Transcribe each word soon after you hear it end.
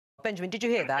Benjamin, did you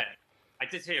hear that? Okay. I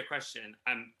did hear your question.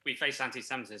 We face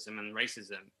anti-Semitism and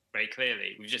racism very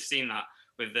clearly. We've just seen that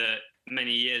with the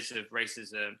many years of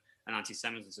racism and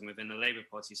anti-Semitism within the Labour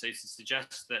Party. So to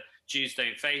suggest that Jews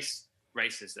don't face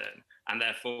racism and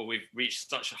therefore we've reached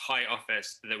such a high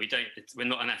office that we're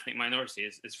not an ethnic minority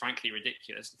is frankly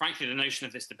ridiculous. Frankly, the notion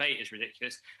of this debate is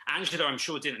ridiculous. Angela, I'm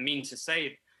sure, didn't mean to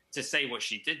say what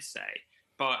she did say,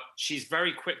 but she's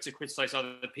very quick to criticize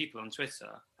other people on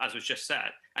Twitter, as was just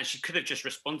said, and she could have just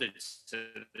responded to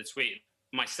the tweet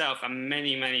myself and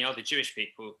many, many other Jewish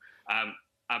people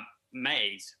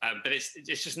made. But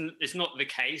it's not the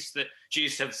case that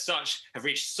Jews have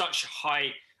reached such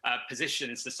high position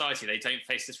in society. They don't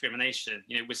face discrimination.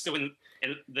 You know, we're still in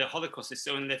the Holocaust is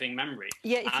still in living memory.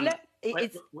 Yeah,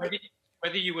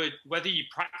 whether you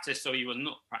practiced or you were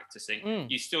not practicing,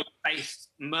 you still faced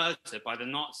murder by the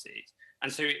Nazis.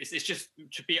 And so it's just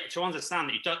to understand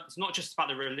that it's not just about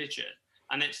the religion.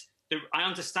 And I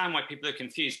understand why people are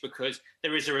confused, because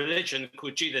there is a religion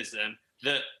called Judaism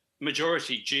that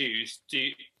majority Jews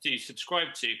do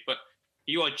subscribe to, but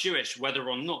you are Jewish whether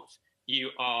or not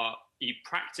you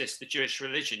practice the Jewish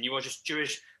religion. You are just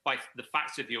Jewish by the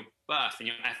fact of your birth and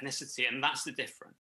your ethnicity, and that's the difference.